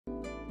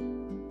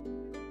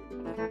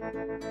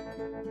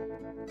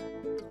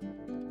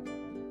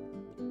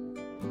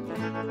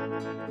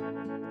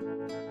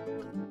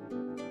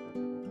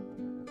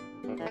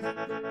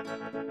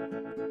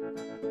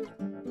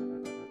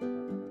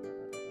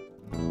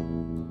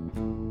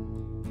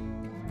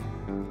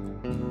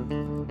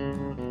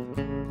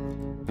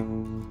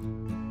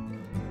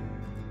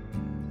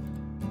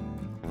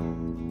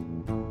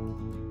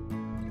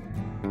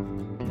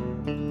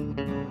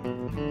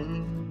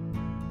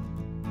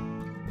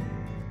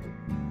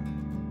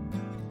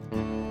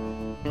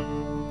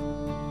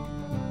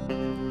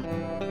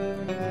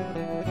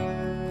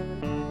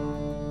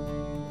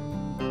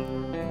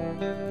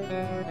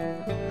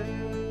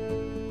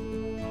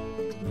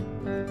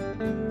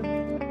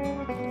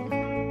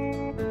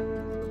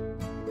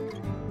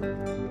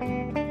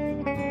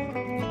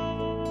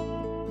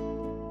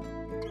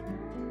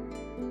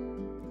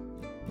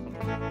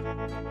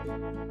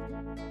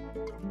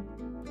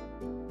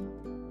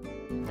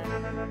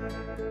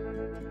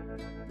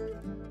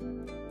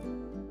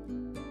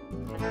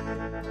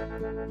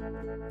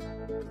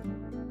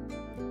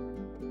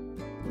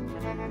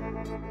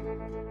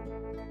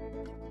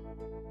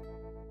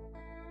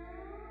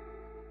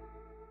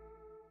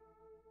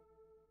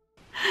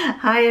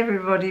Hi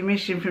everybody,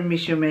 Micheline from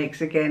Micheline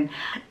Makes again.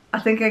 I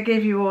think I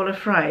gave you all a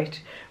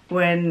fright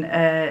when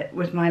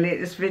with my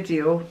latest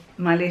video,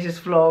 my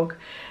latest vlog,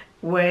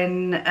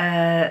 when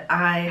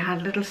I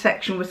had a little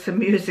section with some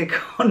music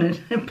on, and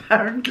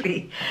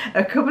apparently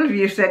a couple of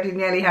you said you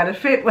nearly had a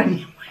fit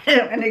when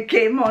it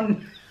came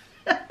on.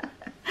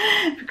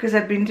 Because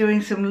I'd been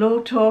doing some low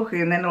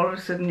talking and then all of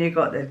a sudden you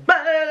got this.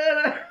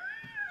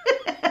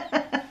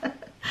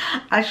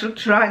 I shall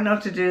try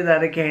not to do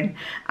that again.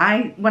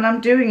 When I'm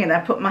doing it, I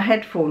put my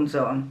headphones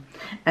on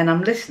and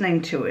I'm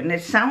listening to it, and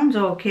it sounds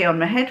okay on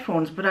my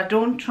headphones, but I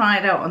don't try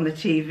it out on the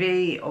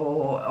TV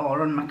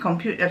or on my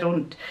computer. I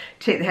don't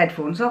take the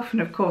headphones off,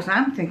 and of course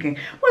I'm thinking,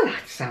 well,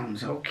 that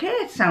sounds okay,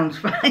 it sounds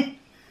fine.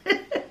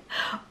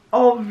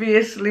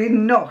 Obviously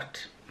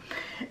not.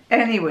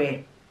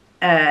 Anyway,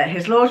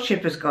 his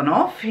lordship has gone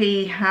off.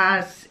 He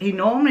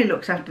normally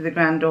looks after the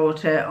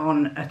granddaughter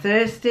on a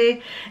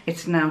Thursday.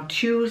 It's now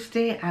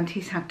Tuesday and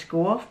he's had to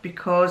go off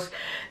because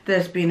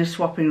there's been a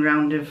swapping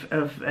round of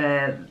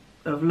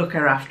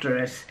looker after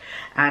us,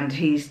 and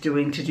he's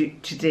doing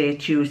today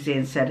Tuesday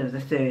instead of the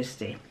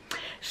Thursday.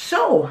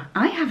 So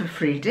I have a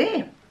free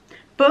day.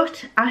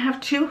 But I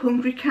have two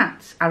hungry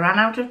cats. I ran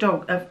out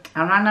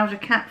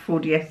of cat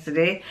food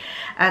yesterday,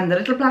 and the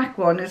little black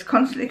one is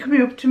constantly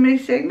coming up to me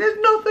saying, "There's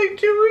nothing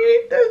to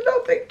eat. There's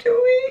nothing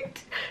to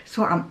eat."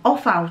 So I'm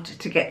off out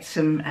to get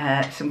some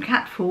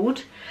cat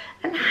food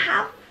and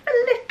have a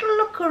little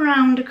look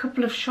around a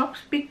couple of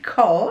shops,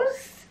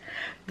 because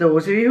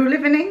those of you who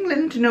live in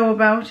England know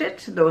about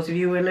it. Those of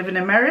you who live in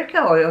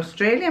America or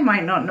Australia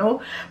might not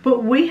know,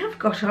 but we have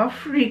got our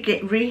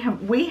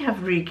we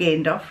have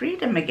regained our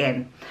freedom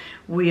again.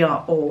 We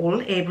are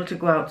all able to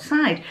go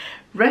outside.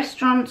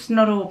 Restaurants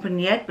not open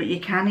yet, but you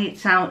can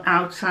eat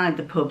outside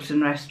the pubs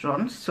and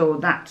restaurants, so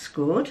that's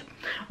good.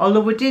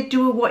 Although we did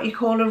do what you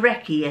call a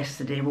recce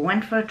yesterday. We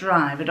went for a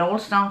drive. It all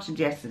started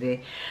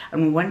yesterday,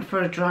 and we went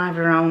for a drive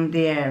around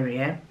the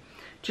area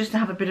just to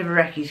have a bit of a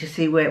recce to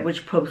see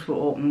which pubs were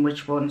open,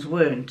 which ones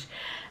weren't.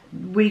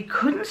 We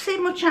couldn't see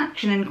much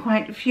action in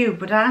quite a few,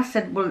 but I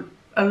said, well,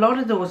 a lot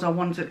of those are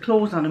ones that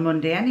close on a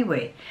Monday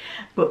anyway.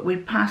 But we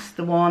passed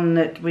the one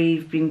that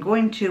we've been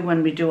going to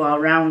when we do our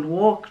round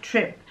walk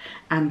trip,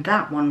 and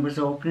that one was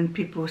open and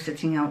people were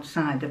sitting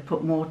outside. They've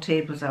put more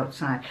tables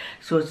outside,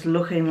 so it's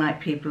looking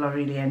like people are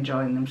really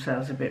enjoying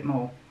themselves a bit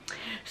more.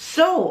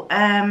 So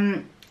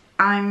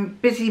I'm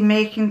busy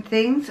making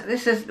things.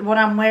 This is what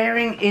I'm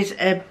wearing, is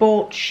a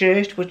bought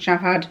shirt which I've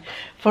had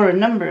for a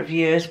number of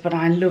years, but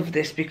I love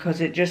this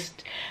because it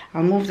just,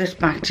 I'll move this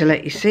back to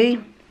let you see.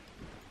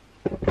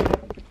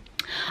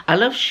 I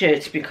love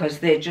shirts because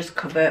they just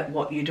cover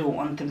what you don't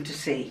want them to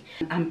see.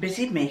 I'm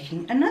busy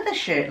making another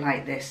shirt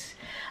like this.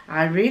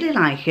 I really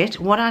like it.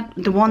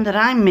 The one that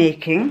I'm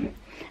making,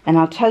 and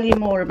I'll tell you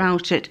more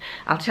about it.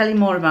 I'll tell you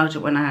more about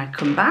it when I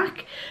come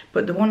back.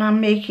 But the one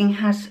I'm making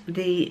has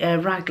the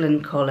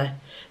raglan colour,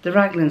 the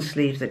raglan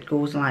sleeve that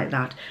goes like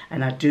that,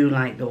 and I do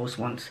like those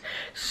ones.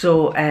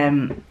 So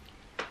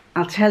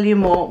I'll tell you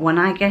more when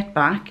I get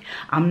back.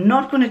 I'm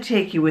not going to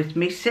take you with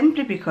me,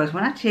 simply because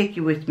when I take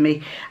you with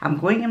me, I'm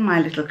going in my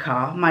little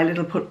car, my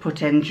little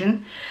put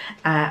engine.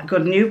 Got a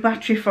new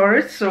battery for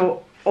it,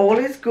 so all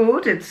is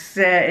good. It's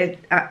did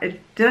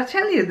I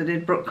tell you that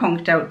it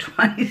conked out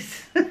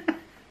twice?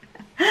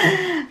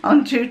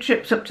 On 2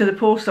 trips up to the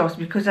post office,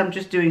 because I'm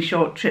just doing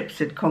short trips.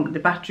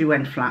 The battery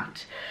went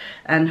flat,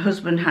 and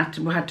husband had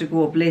to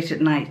go up late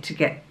at night to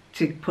get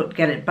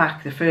it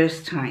back the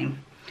first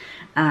time.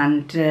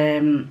 And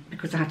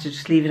because I had to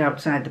just leave it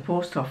outside the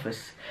post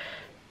office.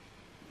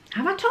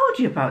 Have I told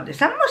you about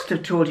this? I must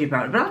have told you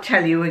about it, but I'll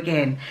tell you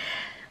again.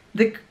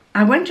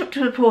 I went up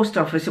to the post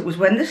office. It was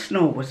when the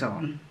snow was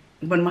on,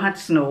 when we had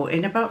snow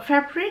in about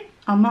February.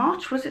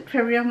 March, was it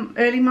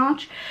early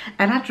March?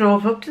 And I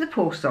drove up to the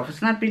post office,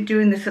 and I'd been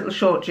doing this little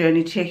short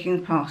journey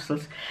taking the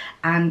parcels.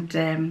 And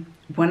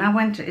when I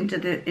went into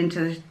the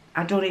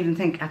I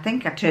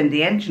think I turned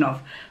the engine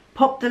off,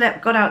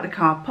 got out the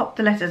car, popped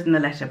the letters in the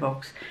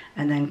letterbox,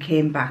 and then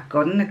came back,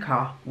 got in the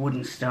car,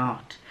 wouldn't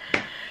start.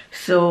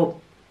 So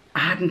I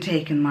hadn't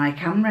taken my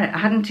camera, I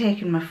hadn't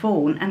taken my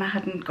phone, and I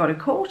hadn't got a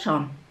coat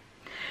on.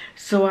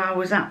 So I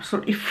was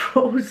absolutely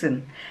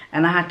frozen,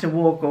 and I had to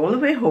walk all the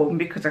way home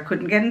because I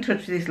couldn't get in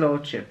touch with his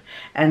lordship.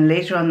 And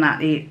later on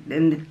that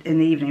in the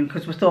evening,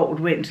 because we thought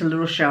we'd wait until the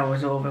rush hour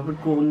was over,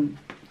 we'd go and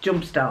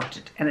jump start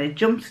it, and it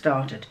jump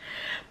started.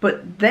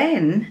 But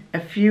then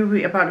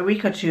about a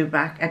week or two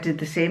back, I did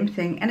the same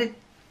thing, and it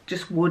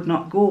just would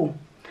not go.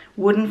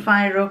 Wouldn't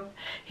fire up.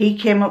 He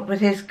came up with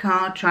his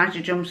car, tried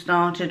to jump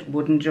start it,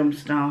 wouldn't jump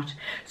start.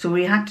 So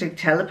we had to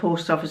tell the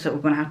post office that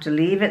we're going to have to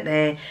leave it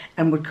there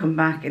and would come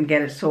back and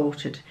get it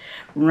sorted.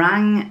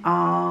 Rang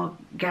our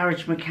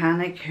garage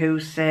mechanic, who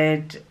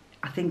said,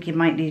 I think you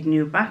might need a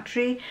new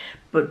battery,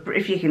 but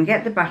if you can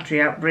get the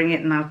battery out, bring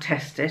it and I'll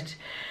test it.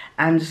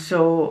 And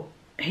so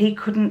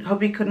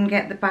hubby couldn't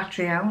get the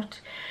battery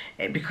out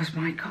because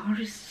my car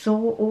is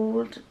so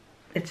old.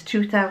 It's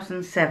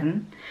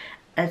 2007.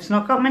 It's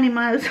not got many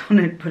miles on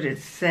it, but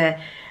it's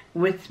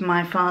with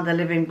my father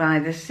living by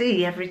the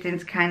sea,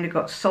 everything's kind of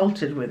got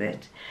salted with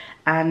it.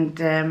 And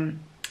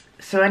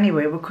so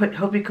anyway,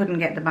 hubby couldn't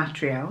get the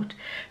battery out,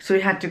 so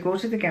we had to go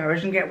to the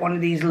garage and get one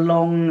of these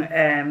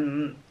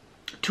long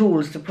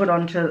tools to put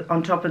on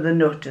top of the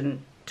nut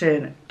and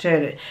turn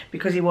it,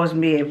 because he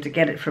wasn't able to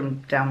get it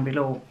from down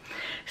below.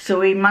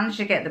 So we managed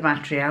to get the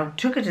battery out,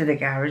 took it to the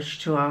garage,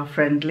 to our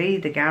friend Lee,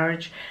 the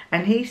garage,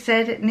 and he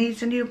said it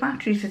needs a new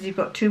battery. He says you've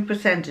got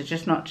 2%, it's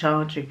just not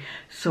charging.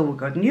 So we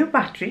got a new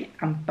battery,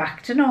 I'm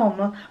back to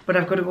normal, but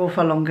I've got to go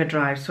for a longer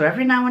drive. So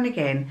every now and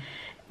again,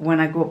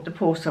 when I go up the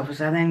post office,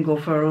 I then go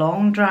for a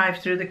long drive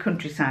through the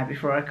countryside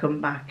before I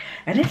come back.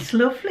 And it's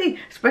lovely,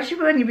 especially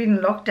when you've been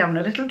in lockdown.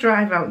 A little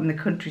drive out in the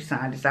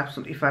countryside is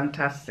absolutely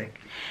fantastic.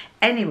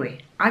 Anyway,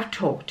 I've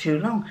talked too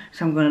long,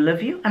 so I'm going to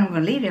love you and I'm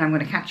going to leave you, and I'm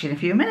going to catch you in a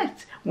few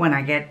minutes when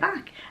I get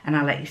back, and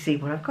I'll let you see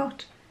what I've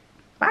got.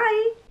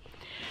 Bye.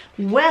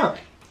 Well,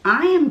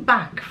 I am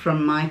back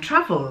from my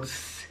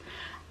travels,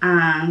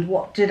 and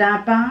what did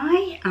I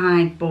buy?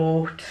 I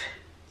bought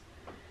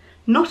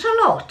not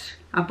a lot.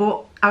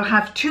 I'll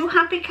have two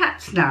happy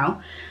cats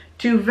now,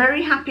 two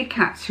very happy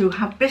cats who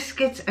have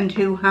biscuits and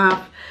who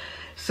have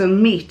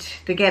some meat.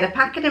 They get a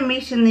packet of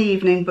meat in the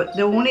evening, but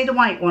only the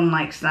white one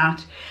likes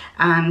that.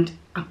 And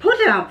I put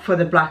it out for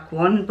the black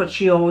one, but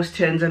she always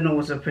turns her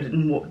nose up at it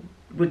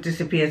and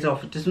disappears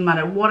off. It doesn't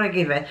matter what I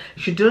give her.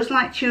 She does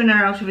like tuna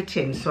out of a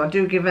tin, so I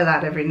do give her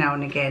that every now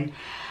and again.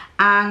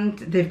 And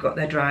they've got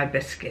their dry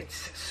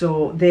biscuits,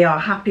 so they are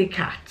happy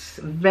cats,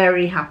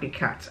 very happy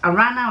cats. I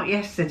ran out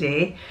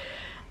yesterday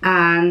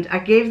and I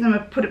gave them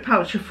put a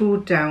pouch of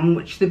food down,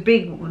 which the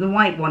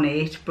white one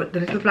ate, but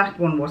the little black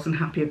one wasn't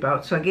happy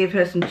about, so I gave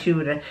her some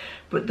tuna.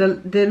 But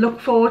they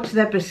look forward to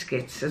their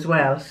biscuits as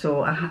well,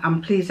 so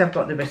I'm pleased I've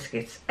got the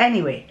biscuits.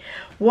 Anyway,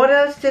 what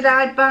else did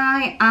I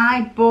buy?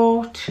 I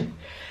bought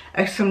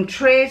some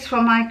trays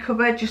for my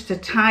cupboard just to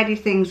tidy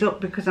things up,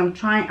 because I'm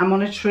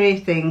on a tray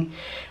thing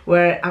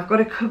where I've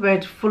got a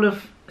cupboard full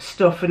of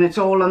stuff and it's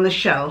all on the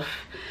shelf.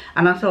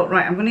 And I thought,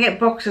 right, I'm going to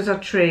get boxes or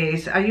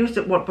trays. I used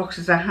up what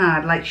boxes I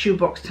had, like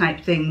shoebox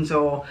type things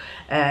or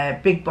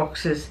big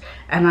boxes.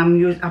 And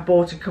I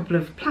bought a couple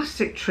of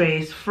plastic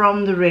trays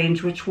from the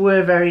range, which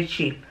were very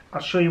cheap. I'll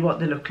show you what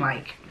they look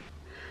like.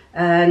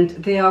 And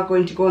they are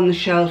going to go on the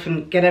shelf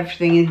and get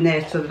everything in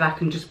there so that I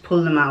can just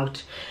pull them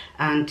out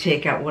and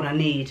take out what I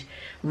need,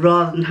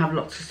 rather than have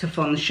lots of stuff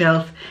on the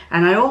shelf.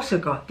 And I also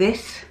got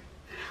this.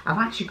 I've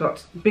actually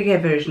got a bigger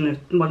version of,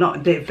 well,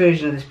 not a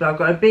version of this, but I've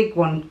got a big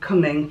one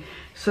coming,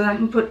 so that I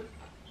can put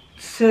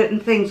certain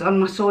things on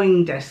my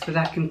sewing desk that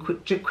I can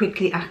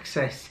quickly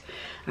access.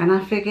 And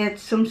I figured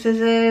some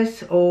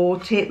scissors or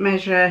tape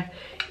measure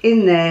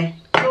in there,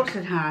 close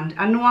at hand.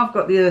 I know I've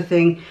got the other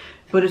thing,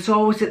 but it's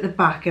always at the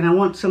back, and I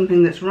want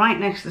something that's right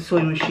next to the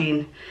sewing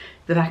machine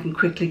that I can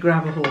quickly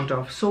grab a hold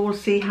of. So we'll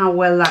see how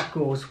well that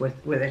goes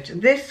with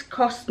it. This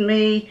cost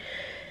me,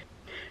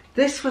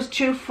 this was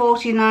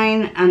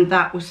 $2.49 and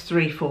that was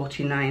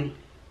 $3.49.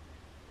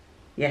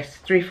 Yes,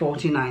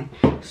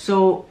 $3.49.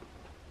 So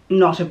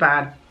not a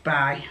bad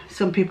buy.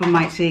 Some people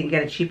might say you can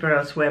get it cheaper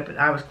elsewhere, but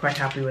I was quite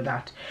happy with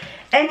that.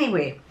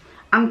 Anyway,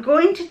 I'm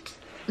going to,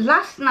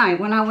 last night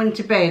when I went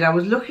to bed, I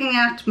was looking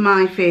at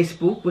my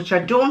Facebook, which I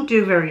don't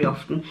do very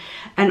often,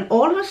 and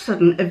all of a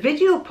sudden a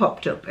video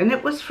popped up, and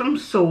it was from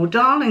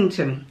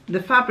Darlington,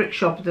 the fabric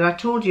shop that I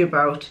told you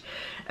about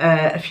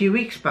a few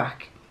weeks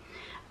back.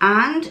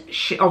 And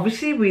she,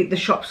 obviously the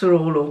shops are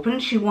all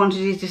open. She wanted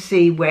you to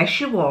see where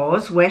she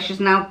was, where she's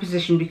now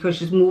positioned, because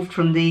she's moved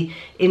from the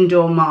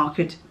indoor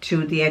market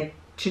to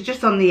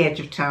just on the edge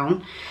of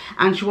town.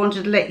 And she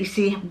wanted to let you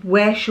see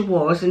where she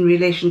was in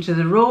relation to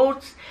the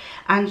roads.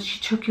 And she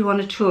took you on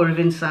a tour of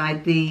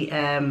inside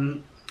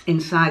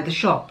the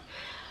shop.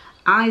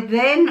 I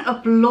then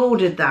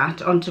uploaded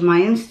that onto my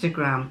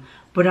Instagram,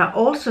 but I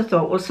also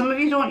thought, well, some of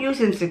you don't use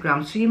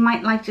Instagram, so you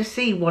might like to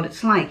see what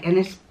it's like. And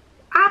it's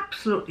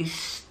absolutely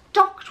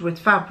stocked with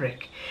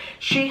fabric.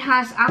 She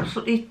has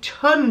absolutely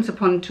tons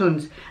upon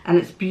tons, and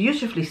it's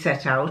beautifully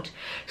set out.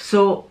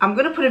 So I'm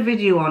going to put a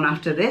video on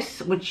after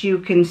this, which you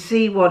can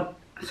see what,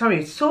 sorry,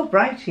 it's so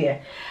bright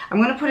here.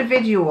 I'm going to put a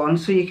video on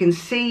so you can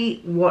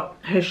see what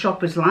her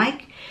shop is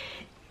like.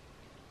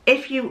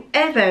 If you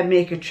ever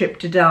make a trip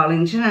to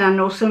Darlington, and I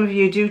know some of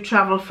you do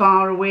travel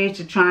far away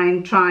to try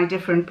and try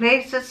different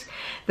places,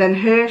 then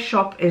her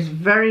shop is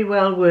very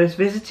well worth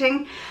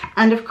visiting.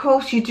 And of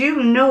course, you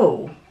do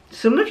know,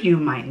 some of you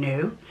might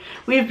know,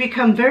 we have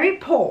become very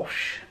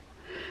posh,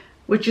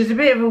 which is a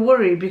bit of a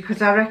worry,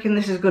 because I reckon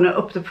this is going to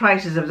up the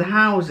prices of the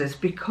houses,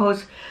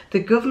 because the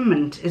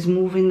government is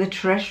moving the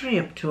treasury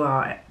up to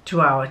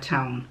our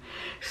town.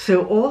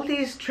 So all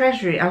these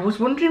treasury, I was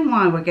wondering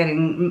why we're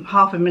getting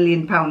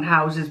 £500,000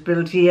 houses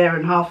built here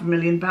and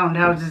 £500,000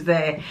 houses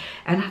there,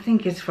 and I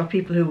think it's for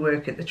people who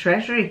work at the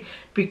treasury,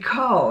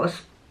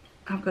 because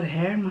I've got a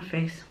hair in my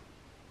face.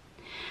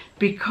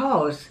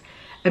 Because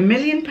 £1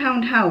 million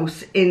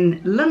house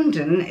in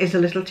London is a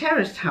little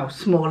terraced house,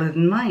 smaller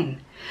than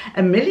mine.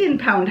 £1 million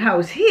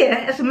house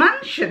here is a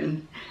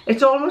mansion.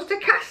 It's almost a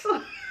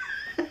castle.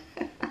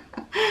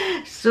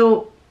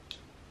 So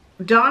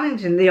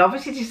Darlington, they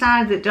obviously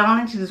decided that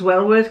Darlington is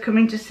well worth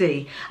coming to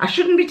see. I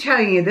shouldn't be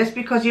telling you this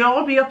because you'll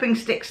all be upping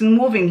sticks and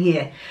moving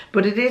here,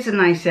 but it is a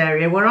nice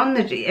area. We're on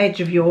the edge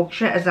of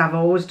Yorkshire, as I've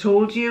always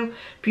told you.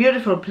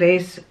 Beautiful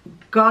place.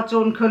 God's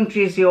own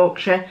country is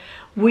Yorkshire.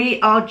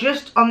 We are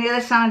just on the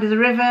other side of the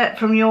river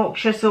from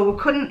Yorkshire, so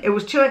it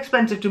was too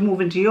expensive to move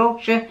into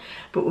Yorkshire,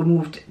 but we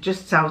moved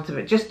just south of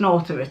it, just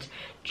north of it,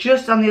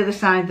 just on the other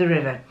side of the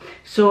river.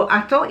 So I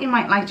thought you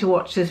might like to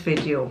watch this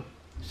video,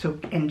 so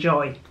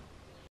enjoy.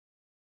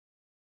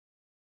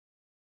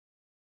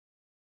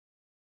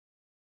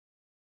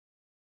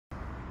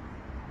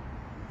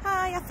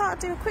 Hi, I thought I'd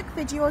do a quick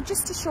video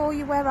just to show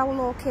you where our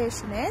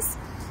location is.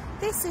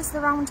 This is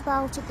the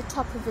roundabout at the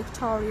top of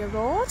Victoria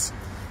Road.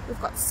 We've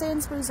got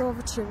Sainsbury's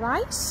over to your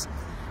right,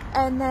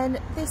 and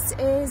then this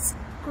is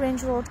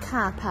Grange Road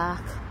car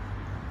park.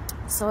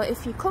 So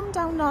if you come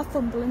down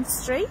Northumberland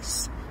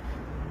Street,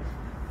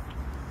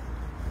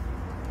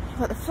 you've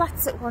got the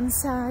flats at one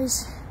side,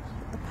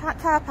 the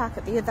car park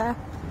at the other.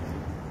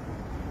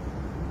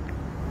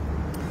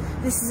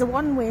 This is a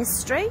one-way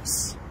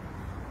street,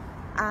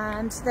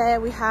 and there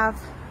we have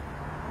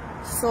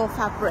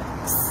Sofa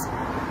Bricks.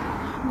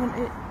 I'm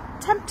going to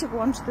attempt to go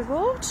onto the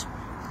road.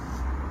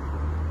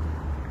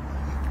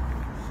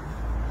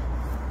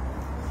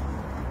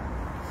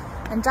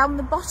 And down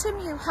the bottom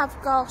you have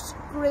got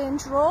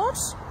Grange Road,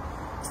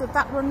 so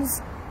that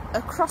runs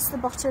across the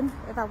bottom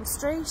of our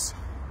street,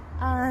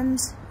 and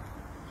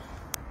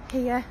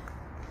here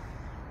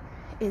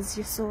is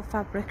your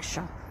Sofa Brick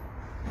shop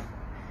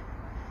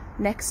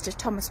next to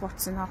Thomas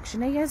Watson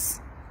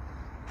Auctioneers,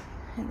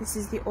 and this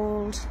is the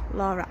old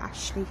Laura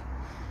Ashley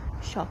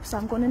shop. So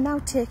I'm going to now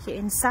take you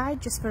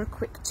inside just for a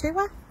quick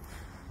tour.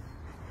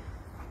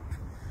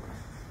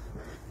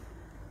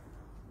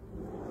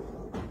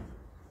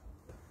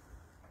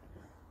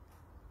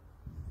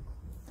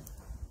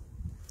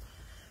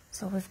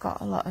 So we've got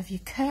a lot of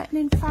your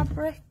curtaining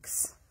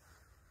fabrics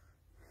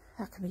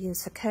that can be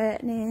used for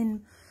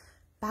curtaining,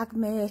 bag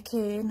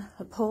making,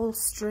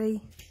 upholstery.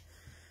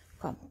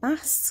 We've got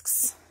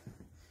masks.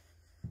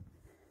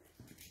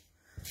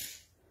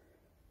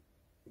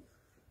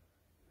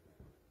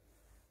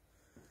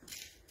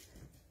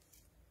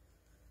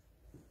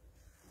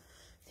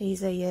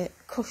 These are your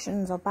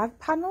cushions or bag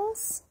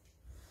panels,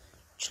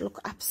 which look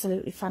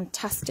absolutely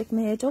fantastic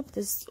made up.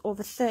 There's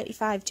over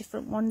 35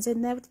 different ones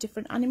in there with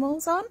different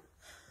animals on.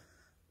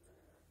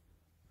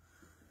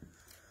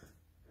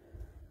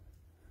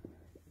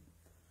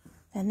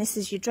 Then this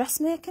is your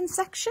dressmaking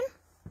section.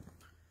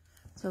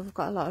 So we've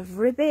got a lot of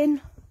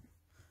ribbon.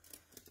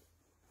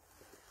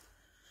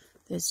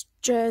 There's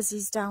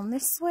jerseys down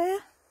this way.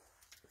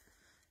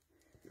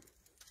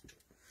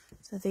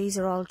 So these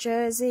are all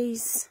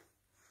jerseys.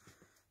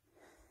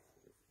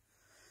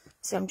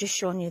 See, I'm just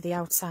showing you the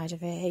outside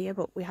of it here,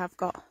 but we have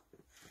got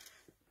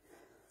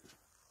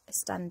a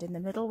stand in the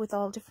middle with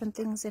all different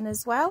things in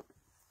as well.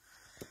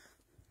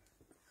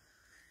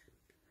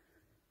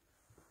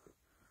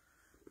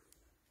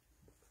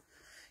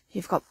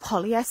 You've got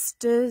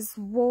polyesters,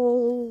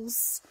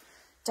 wools.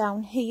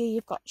 Down here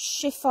you've got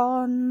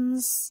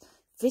chiffons,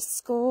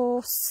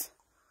 viscose,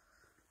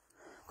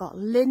 got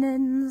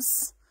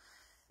linens.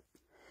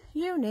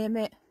 You name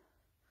it,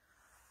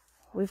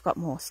 we've got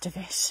most of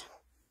it.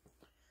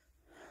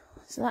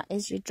 So that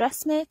is your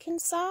dressmaking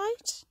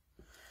side.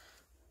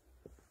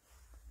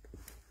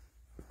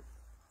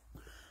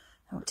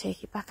 I'll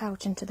take you back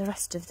out into the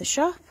rest of the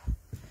shop.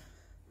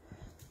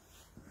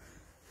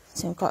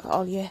 So we've got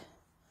all your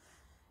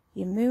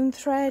moon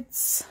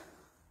threads,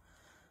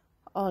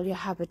 all your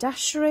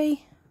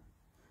haberdashery.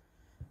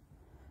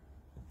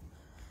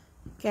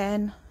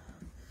 Again,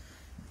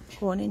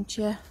 going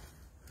into your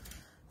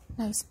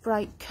Nice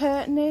bright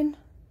curtaining.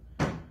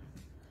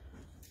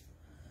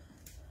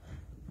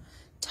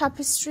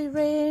 Tapestry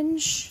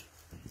range.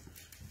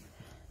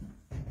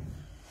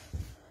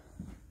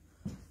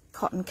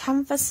 Cotton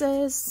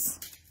canvases.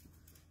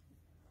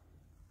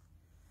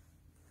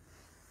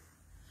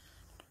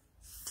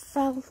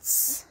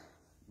 Felts.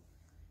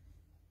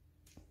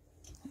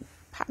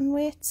 Pattern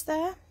weights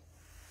there.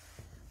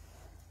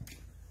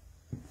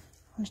 I'm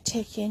going to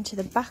take you into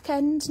the back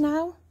end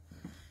now.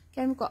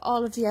 Again, we've got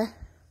all of your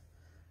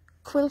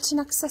quilting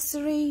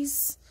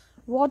accessories,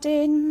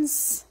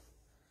 waddings,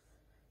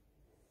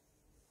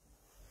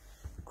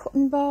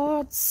 cutting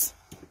boards.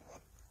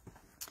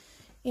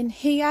 In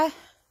here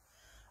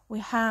we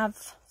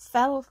have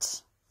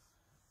felt,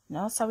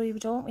 no sorry we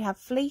don't, we have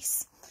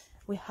fleece,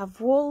 we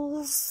have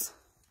wools,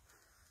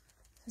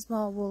 there's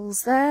more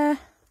wools there,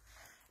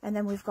 and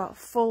then we've got a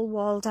full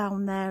wall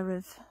down there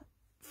of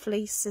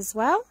fleece as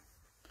well.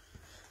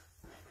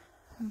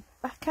 And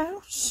back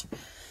out.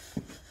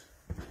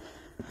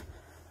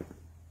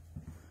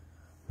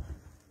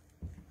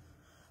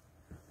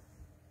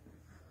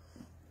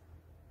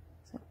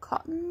 So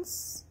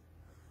cottons.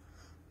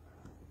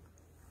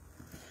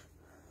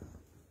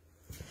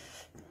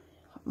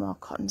 Got more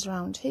cottons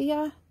around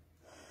here.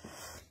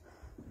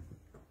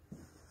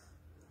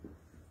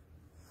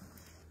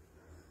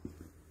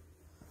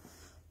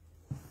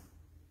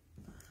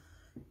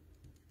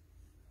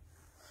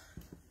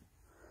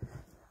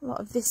 A lot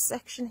of this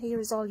section here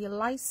is all your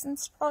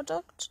licensed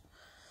product.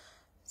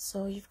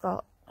 So you've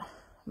got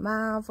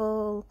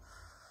Marvel,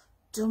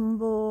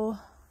 Dumbo,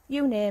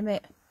 you name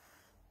it,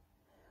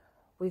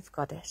 we've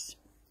got it.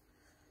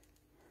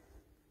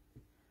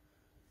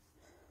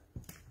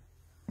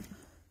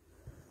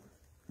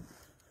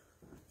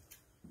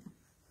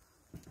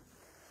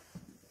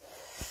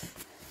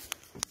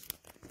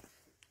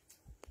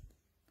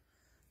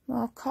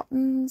 More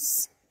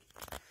cottons,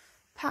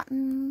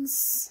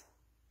 patterns.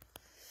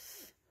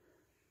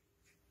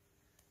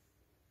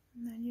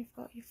 And then you've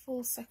got your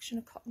full section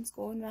of cottons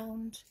going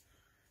round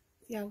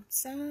the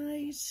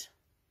outside.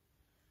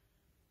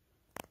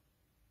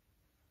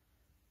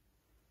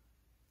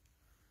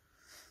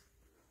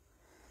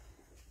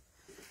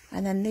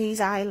 And then these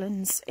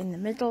islands in the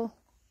middle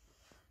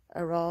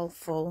are all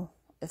full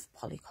of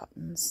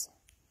polycottons.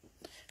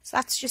 So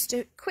that's just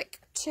a quick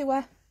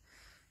tour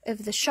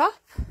of the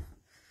shop.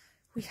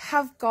 We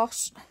have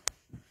got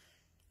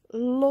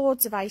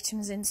loads of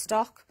items in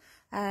stock.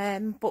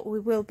 But we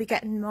will be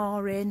getting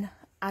more in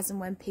as and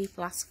when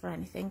people ask for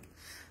anything.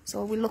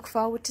 So we look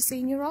forward to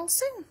seeing you all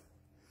soon.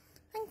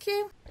 Thank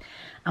you.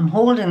 I'm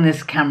holding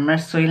this camera,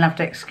 so you'll have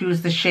to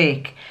excuse the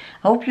shake.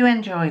 I hope you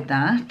enjoyed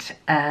that.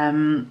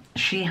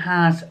 She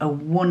has a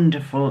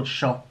wonderful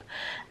shop.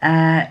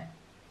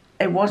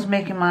 It was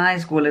making my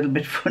eyes go a little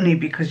bit funny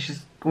because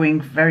she's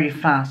going very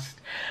fast.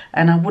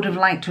 And I would have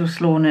liked to have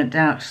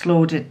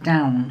slowed it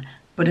down.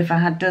 But if I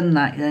had done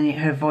that, then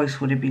her voice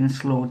would have been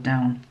slowed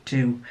down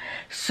too.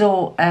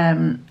 So,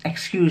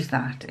 excuse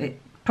that.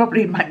 It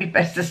probably might be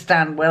best to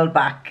stand well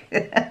back.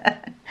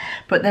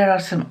 But there are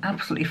some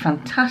absolutely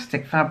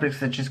fantastic fabrics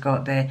that she's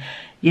got there.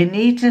 You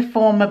need to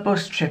form a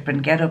bus trip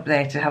and get up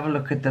there to have a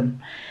look at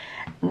them.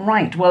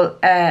 Right, well,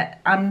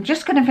 I'm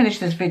just going to finish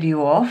this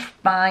video off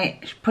by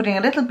putting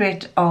a little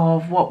bit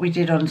of what we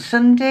did on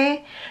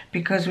Sunday,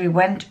 because we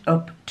went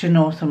up to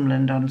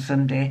Northumberland on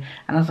Sunday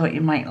and I thought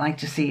you might like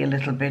to see a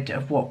little bit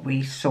of what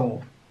we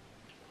saw.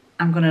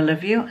 I'm going to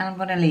love you and I'm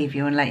going to leave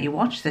you and let you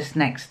watch this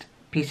next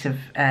piece of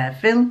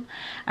film,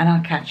 and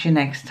I'll catch you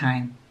next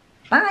time.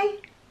 Bye!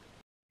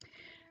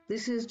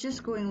 This is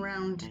just going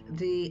round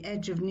the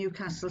edge of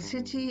Newcastle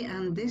City,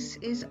 and this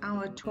is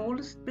our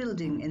tallest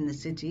building in the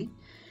city.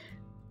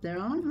 There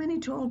aren't many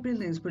tall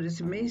buildings, but it's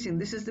amazing.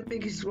 This is the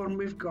biggest one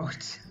we've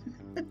got.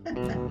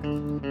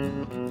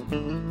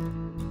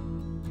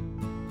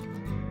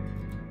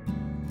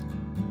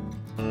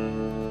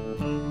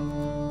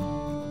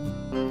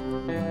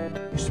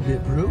 Used to be a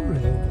brewery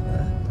over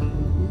there.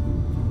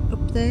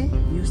 Up there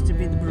used to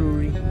be the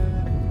brewery.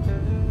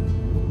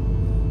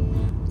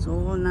 It's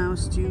all now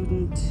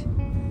student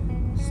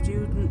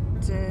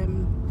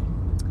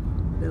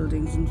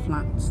buildings and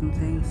flats and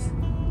things.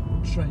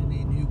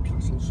 Trainee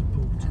Newcastle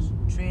supporters.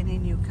 And trainee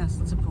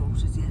Newcastle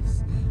supporters,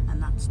 yes.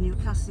 And that's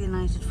Newcastle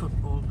United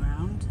football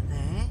ground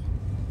there.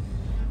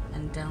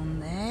 And down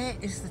there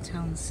is the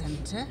town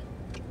centre.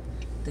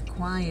 The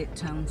quiet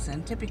town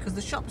centre, because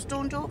the shops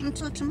don't open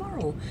till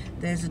tomorrow.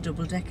 There's a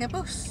double-decker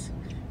bus.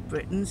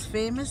 Britain's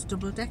famous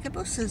double-decker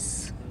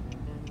buses.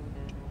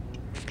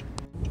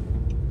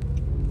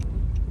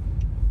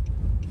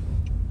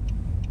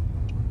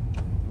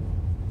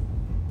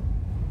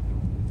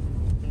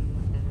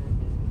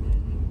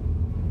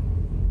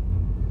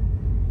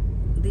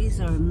 These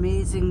are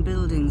amazing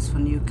buildings for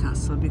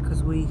Newcastle,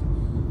 because we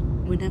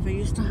never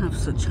used to have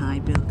such high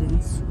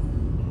buildings.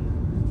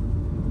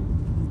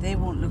 They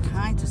won't look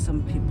high to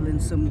some people in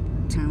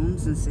some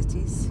towns and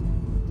cities.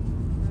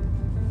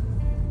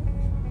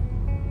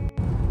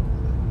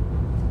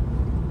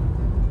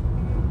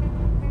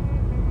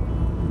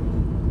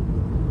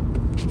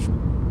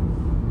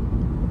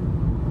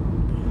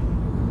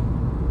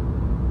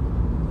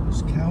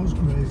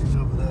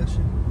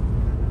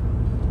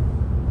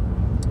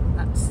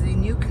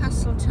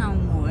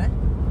 town moor,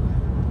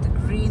 the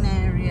green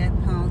area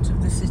part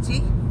of the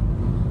city,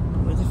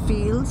 with the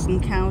fields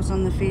and cows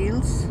on the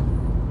fields.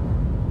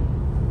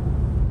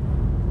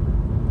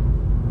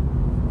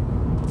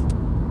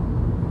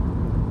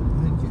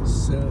 I think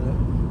it's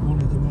one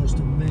of the most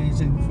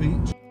amazing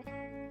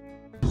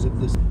features of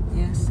this.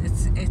 Yes,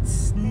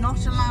 it's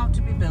not allowed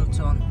to be built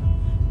on,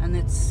 and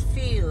it's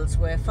fields,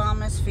 where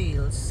farmers'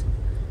 fields,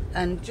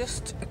 and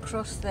just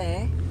across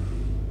there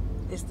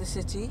is the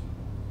city,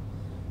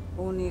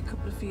 only a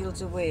couple of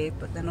fields away,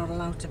 but they're not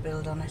allowed to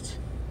build on it.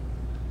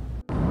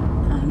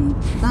 And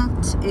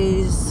that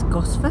is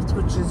Gosforth,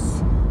 which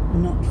is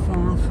not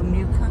far from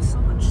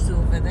Newcastle, which is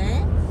over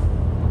there.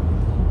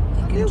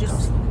 You can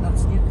just,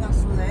 that's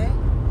Newcastle there.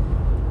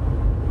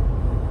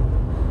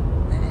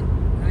 There,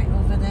 right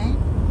over there.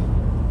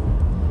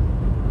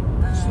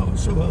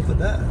 So over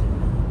there.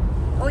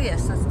 Oh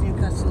yes, that's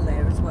Newcastle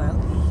there as well.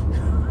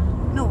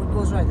 No, it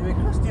goes right the way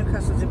across.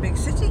 Newcastle's a big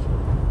city.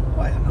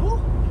 Why, I know.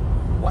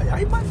 Why,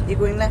 I man. You're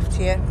going left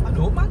here. I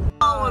know, man.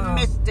 Oh,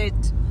 we missed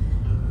it.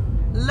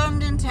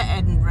 London to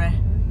Edinburgh.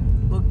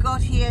 We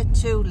got here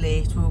too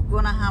late. We were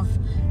going to have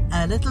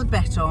a little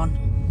bet on.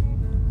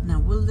 Now,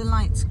 will the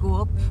lights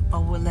go up,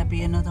 or will there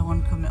be another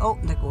one coming? Oh,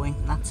 they're going.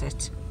 That's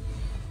it.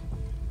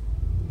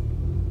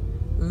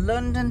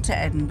 London to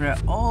Edinburgh,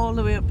 all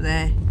the way up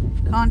there.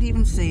 Can't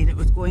even see it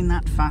was going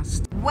that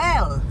fast.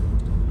 Well,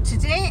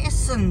 today is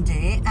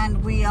Sunday,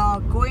 and we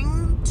are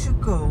going to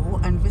go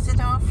and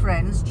visit our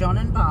friends John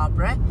and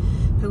Barbara,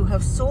 who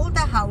have sold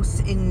their house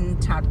in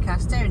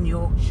Tadcaster in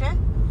Yorkshire,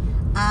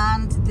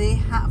 and they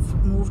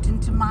have moved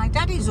into my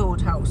daddy's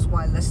old house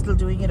while they're still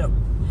doing it up.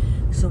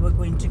 So we're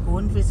going to go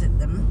and visit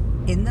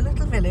them in the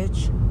little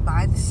village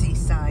by the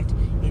seaside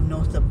in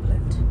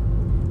Northumberland.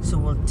 So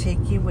we'll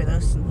take you with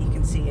us, and you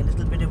can see a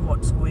little bit of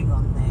what's going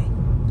on there.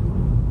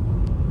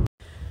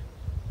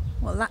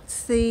 Well,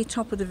 that's the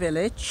top of the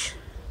village.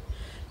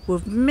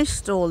 We've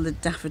missed all the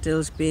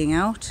daffodils being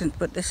out,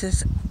 but this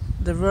is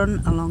the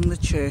run along the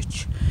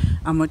church,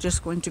 and we're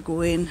just going to go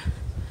in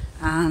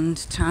and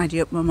tidy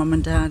up my mum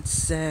and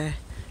dad's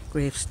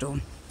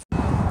gravestone.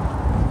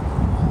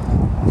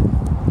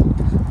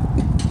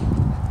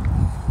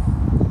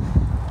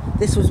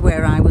 This was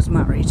where I was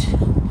married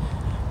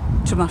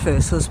to my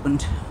first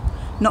husband,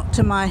 not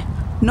to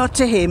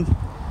him.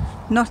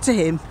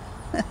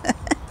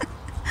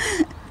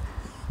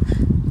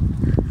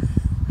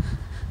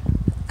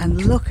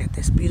 And look at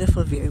this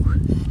beautiful view.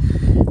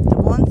 The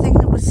one thing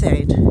that was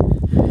said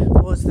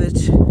was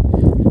that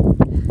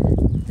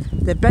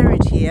they're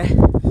buried here,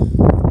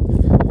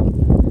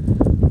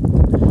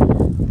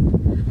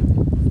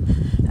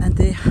 and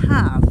they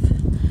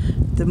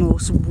have the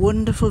most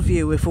wonderful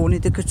view, if only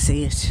they could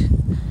see it.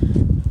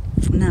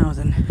 Now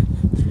then,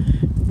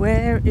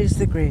 where is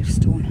the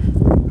gravestone?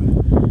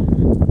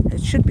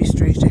 It should be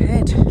straight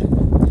ahead.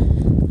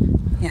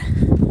 Yeah,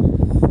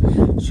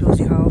 shows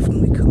you how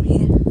often we come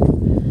here.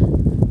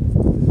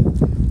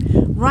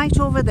 Right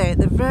over there, at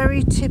the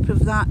very tip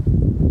of that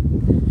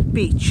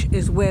beach,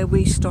 is where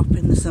we stop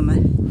in the summer.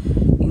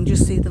 You can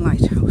just see the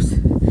lighthouse.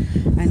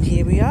 And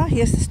here we are,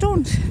 here's the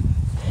stones.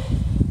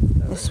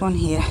 This one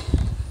here.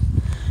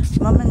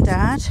 Mum and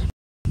Dad.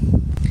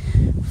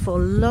 For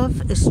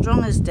love as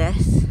strong as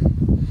death.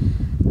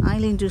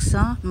 Eileen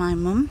Dusart, my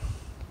mum,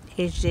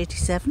 aged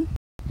 87.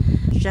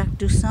 Jacques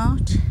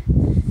Dusart,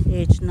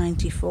 aged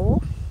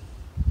 94.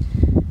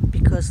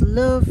 Because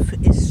love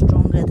is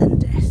stronger than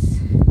death.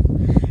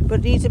 But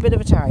it needs a bit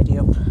of a tidy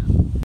up.